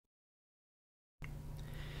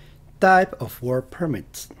Type of work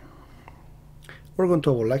permits. We're going to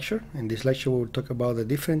have a lecture. In this lecture, we will talk about the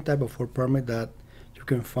different type of work permit that you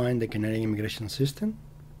can find in the Canadian immigration system.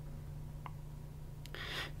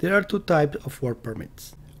 There are two types of work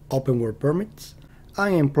permits: open work permits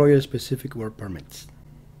and employer-specific work permits.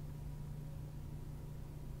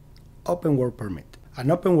 Open work permit. An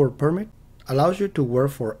open work permit allows you to work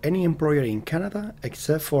for any employer in Canada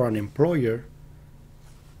except for an employer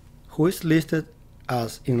who is listed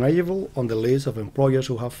as ineligible on the list of employers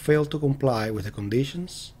who have failed to comply with the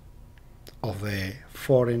conditions of the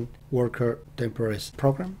Foreign Worker Temporary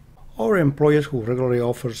Program, or employers who regularly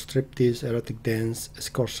offer striptease, erotic dance,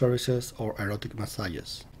 escort services, or erotic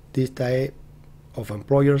massages. This type of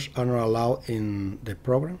employers are not allowed in the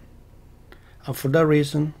program, and for that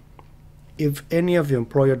reason, if any of the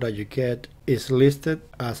employer that you get is listed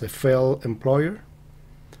as a failed employer,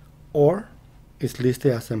 or is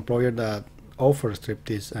listed as an employer that offers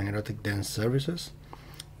striptease and erotic dance services,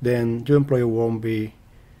 then your employer won't be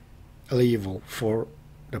eligible for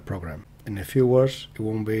the program. In a few words, it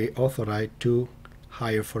won't be authorized to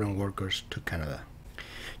hire foreign workers to Canada.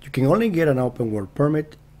 You can only get an open work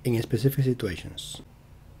permit in specific situations.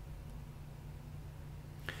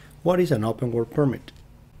 What is an open work permit?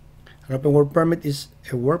 An open work permit is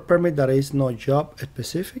a work permit that is not job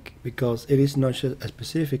specific. Because it is not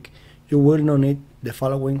specific, you will not need the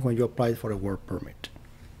following when you apply for a work permit.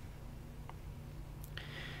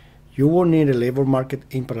 You will need a labor market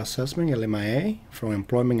impact assessment, LMIA, from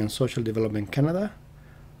Employment and Social Development Canada,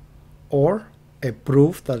 or a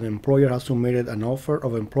proof that an employer has submitted an offer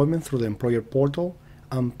of employment through the employer portal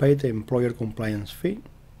and paid the employer compliance fee.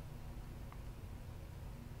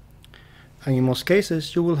 And in most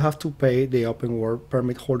cases, you will have to pay the open work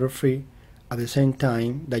permit holder fee at the same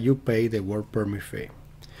time that you pay the work permit fee.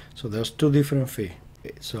 So there's two different fees.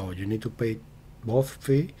 So you need to pay both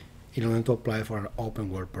fees in order to apply for an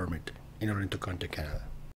open work permit in order to come to Canada.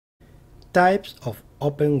 Types of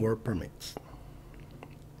open work permits.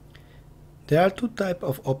 There are two types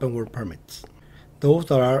of open work permits: those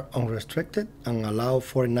that are unrestricted and allow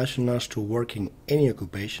foreign nationals to work in any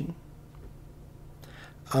occupation,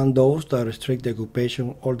 and those that restrict the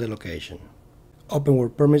occupation or the location. Open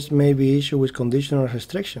work permits may be issued with conditional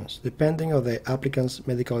restrictions depending on the applicant's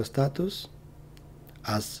medical status,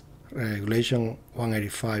 as Regulation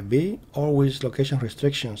 185B, or with location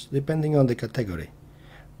restrictions depending on the category,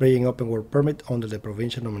 bringing open work permit under the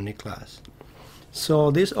provincial nominee class.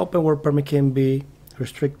 So this open work permit can be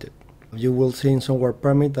restricted. You will see in some work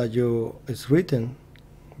permit that it's written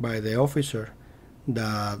by the officer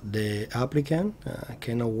that the applicant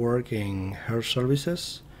cannot work in health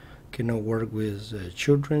services, cannot work with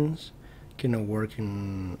children, cannot work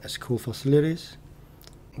in school facilities.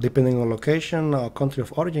 Depending on location or country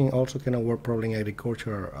of origin, also cannot work probably in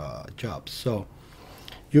agriculture jobs. So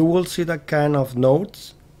you will see that kind of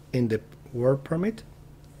notes in the work permit,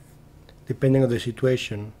 depending on the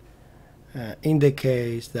situation, in the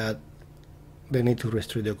case that they need to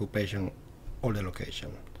restrict the occupation or the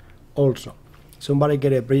location. Also, somebody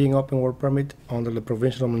get a bridging open work permit under the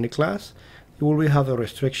provincial nominee class, you will have a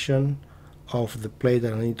restriction of the place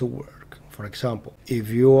that I need to work. For example, if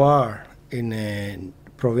you are in a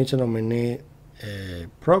provincial nominee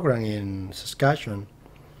program in Saskatchewan,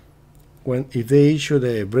 if they issue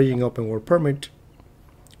the bridging open work permit,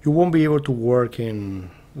 you won't be able to work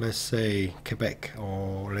in, let's say, Quebec,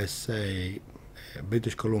 or let's say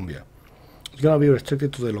British Columbia. It's going to be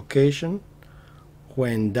restricted to the location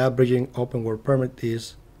when that bridging open work permit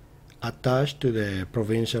is attached to the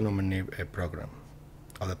provincial nominee program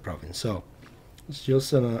of the province. So it's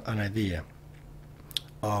just an idea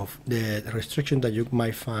of the restriction that you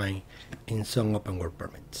might find in some open work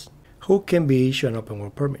permits. Who can be issued an open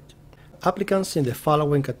work permit? Applicants in the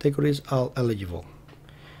following categories are eligible: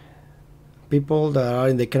 people that are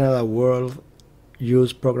in the Canada World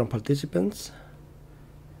Youth Program participants,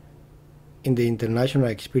 in the International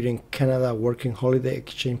Experience Canada Working Holiday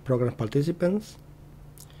Exchange Program participants,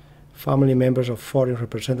 family members of foreign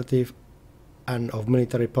representatives and of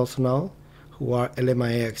military personnel who are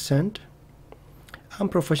LMIA exempt, and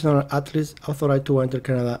professional athletes authorized to enter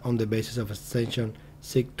Canada on the basis of Extension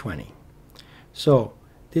 620. So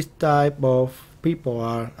this type of people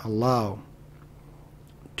are allowed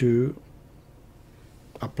to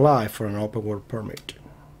apply for an open work permit.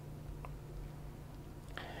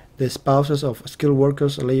 The spouses of skilled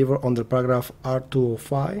workers eligible under paragraph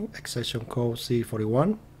R205, exception code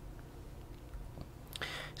C41.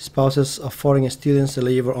 Spouses of foreign students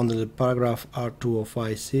eligible under the paragraph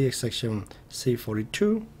R205C, section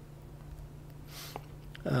C42.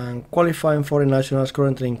 And qualifying foreign nationals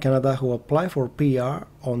currently in Canada who apply for PR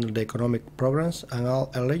under the economic programs and are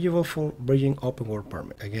eligible for bridging open work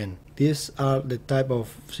permit. Again, these are the type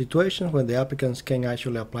of situations when the applicants can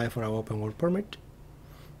actually apply for an open work permit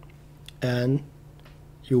and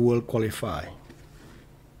you will qualify.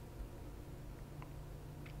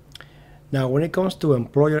 Now, when it comes to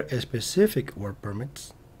employer-specific work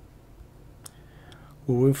permits,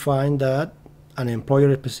 we will find that an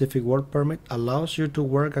employer-specific work permit allows you to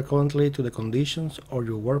work accordingly to the conditions of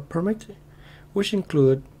your work permit, which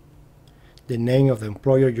include the name of the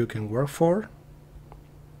employer you can work for,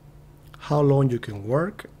 how long you can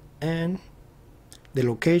work, and the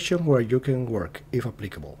location where you can work, if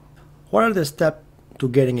applicable. What are the steps to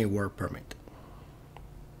getting a work permit?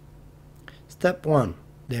 Step 1.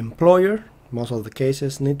 The employer, most of the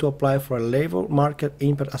cases, need to apply for a labor market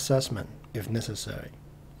impact assessment if necessary.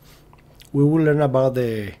 We will learn about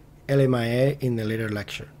the LMIA in a later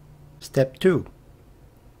lecture. Step 2.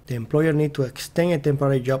 The employer needs to extend a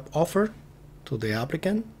temporary job offer to the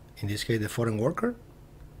applicant, in this case the foreign worker.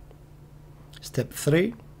 Step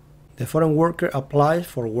 3. The foreign worker applies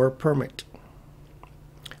for work permit.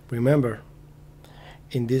 Remember,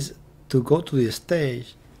 in this, to go to this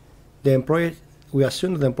stage, the employer, we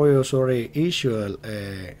assume that the employer has already issued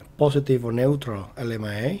a positive or neutral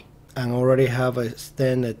LMIA and already have a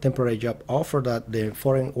temporary job offer that the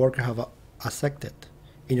foreign worker have accepted.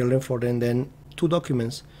 In order for them, then 2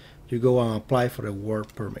 documents, you go and apply for a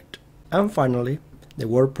work permit. And finally, the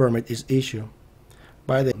work permit is issued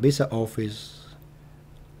by the visa office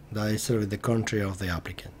that is serving the country of the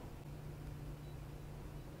applicant.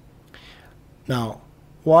 Now,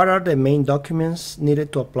 what are the main documents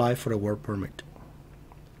needed to apply for a work permit?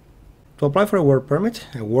 To apply for a work permit,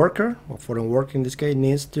 a worker, or foreign worker in this case,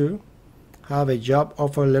 needs to have a job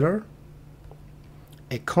offer letter,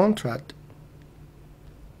 a contract,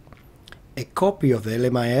 a copy of the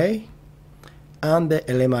LMIA, and the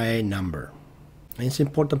LMIA number. And it's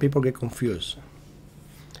important people get confused.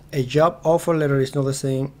 A job offer letter is not the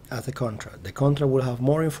same as a contract. The contract will have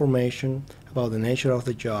more information about the nature of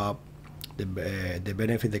the job, the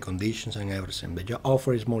benefit, the conditions, and everything. The job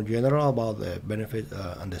offer is more general about the benefit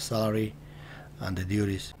and the salary and the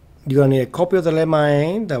duties. You're going to need a copy of the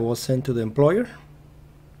LMIA that was sent to the employer,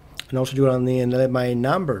 and also you're going to need an LMIA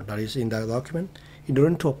number that is in that document in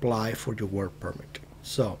order to apply for your work permit.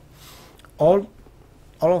 So all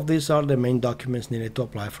of these are the main documents needed to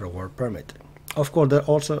apply for a work permit. Of course, there are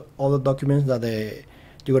also other documents that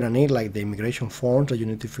you're going to need, like the immigration forms that you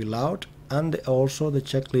need to fill out, and also the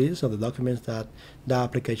checklist of the documents that the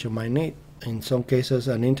application might need. In some cases,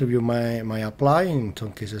 an interview might apply, in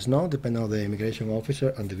some cases no, depending on the immigration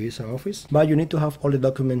officer and the visa office. But you need to have all the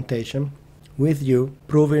documentation with you,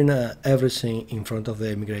 proving everything in front of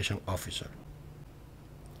the immigration officer.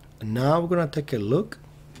 And now we're going to take a look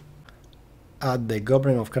at the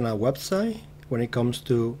Government of Canada website when it comes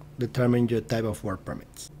to determining your type of work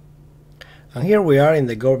permits. And here we are in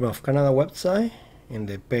the Government of Canada website, in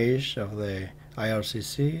the page of the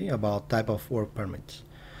IRCC about type of work permits.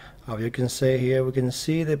 As you can see here, we can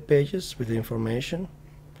see the pages with the information.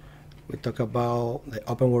 We talk about the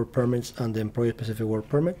open work permits and the employer-specific work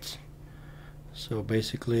permits. So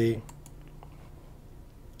basically,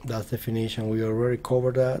 that's definition. We already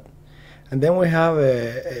covered that. And then we have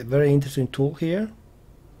a very interesting tool here,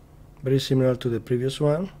 very similar to the previous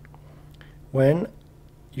one. When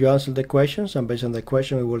you answer the questions, and based on the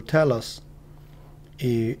question, it will tell us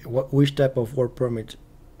which type of work permit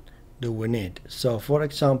do we need. So for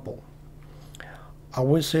example, I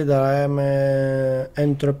will say that I am an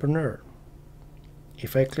entrepreneur.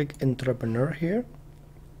 If I click entrepreneur here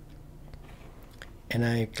and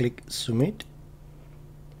I click submit,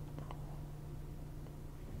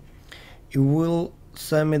 it will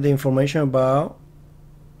send me the information about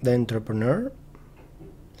the entrepreneur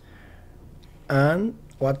and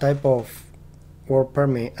what type of work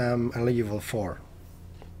permit I'm eligible for.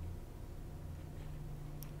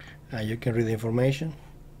 You can read the information,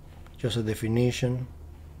 just a definition,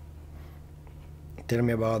 tell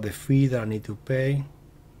me about the fee that I need to pay,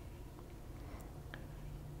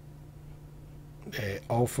 the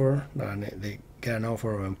offer, that they get an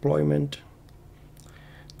offer of employment,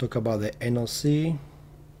 talk about the NOC,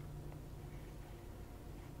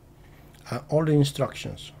 all the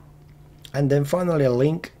instructions, and then finally a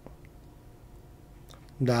link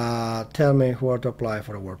that tell me where to apply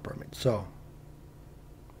for a work permit. So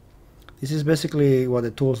this is basically what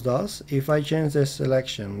the tools does. If I change the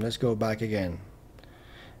selection, let's go back again,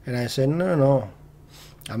 and I say no,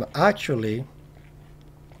 I'm actually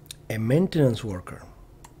a maintenance worker.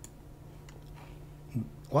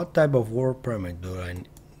 What type of work permit do I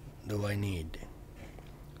do I need?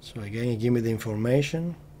 So again, it gives me the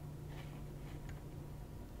information.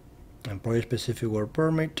 Employer specific work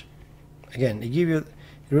permit. Again, it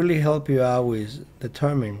really help you out with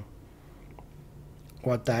determine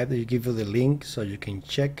what type. They give you the link so you can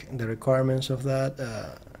check the requirements of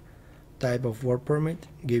that type of work permit,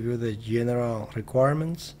 give you the general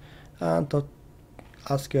requirements, and to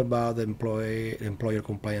ask you about the employer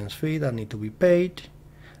compliance fee that need to be paid,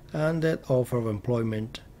 and that offer of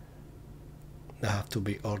employment that have to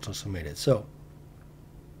be also submitted. So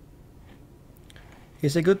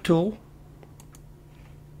it's a good tool.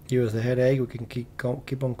 Give us the headache. We can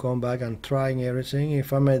keep on coming back and trying everything.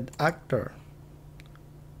 If I'm an actor,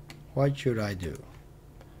 what should I do?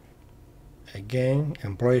 Again,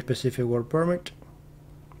 employer specific work permit.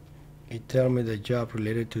 It tells me the job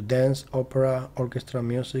related to dance, opera, orchestra,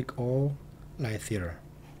 music, or light theater.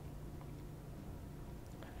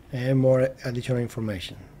 And more additional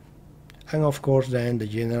information. And of course then the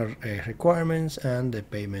general requirements and the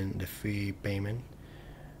payment, the fee payment,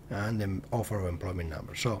 and the offer of employment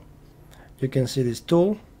number. So you can see this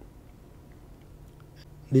tool.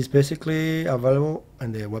 This is basically available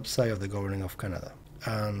on the website of the Government of Canada.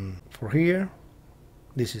 And for here,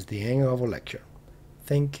 this is the end of our lecture.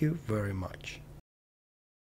 Thank you very much.